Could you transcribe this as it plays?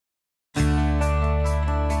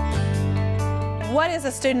What is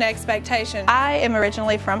a student expectation? I am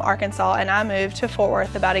originally from Arkansas and I moved to Fort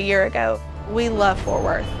Worth about a year ago. We love Fort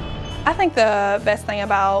Worth. I think the best thing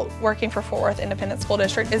about working for Fort Worth Independent School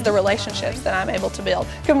District is the relationships that I'm able to build.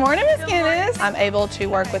 Good morning, Ms. Guinness. I'm able to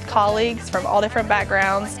work with colleagues from all different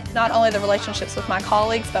backgrounds, not only the relationships with my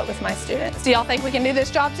colleagues, but with my students. Do y'all think we can do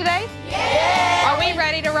this job today? Yeah! Are we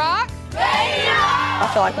ready to rock? Ready to rock!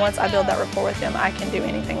 I feel like once I build that rapport with them, I can do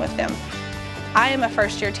anything with them. I am a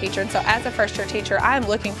first-year teacher, and so as a first-year teacher, I am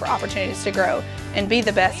looking for opportunities to grow and be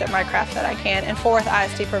the best at my craft that I can, and Fort Worth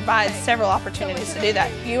ISD provides several opportunities to do that.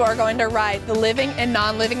 You are going to write the living and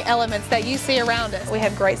non-living elements that you see around us. We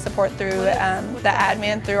have great support through the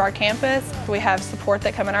admin through our campus. We have support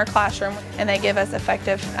that come in our classroom, and they give us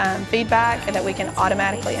effective feedback that we can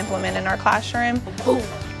automatically implement in our classroom.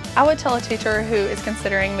 I would tell a teacher who is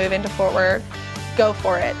considering moving to Fort Worth, go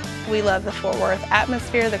for it. We love the Fort Worth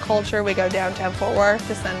atmosphere, the culture. We go downtown Fort Worth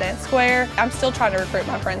to Sundance Square. I'm still trying to recruit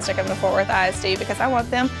my friends to come to Fort Worth ISD because I want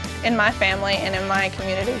them in my family and in my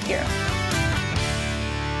community here.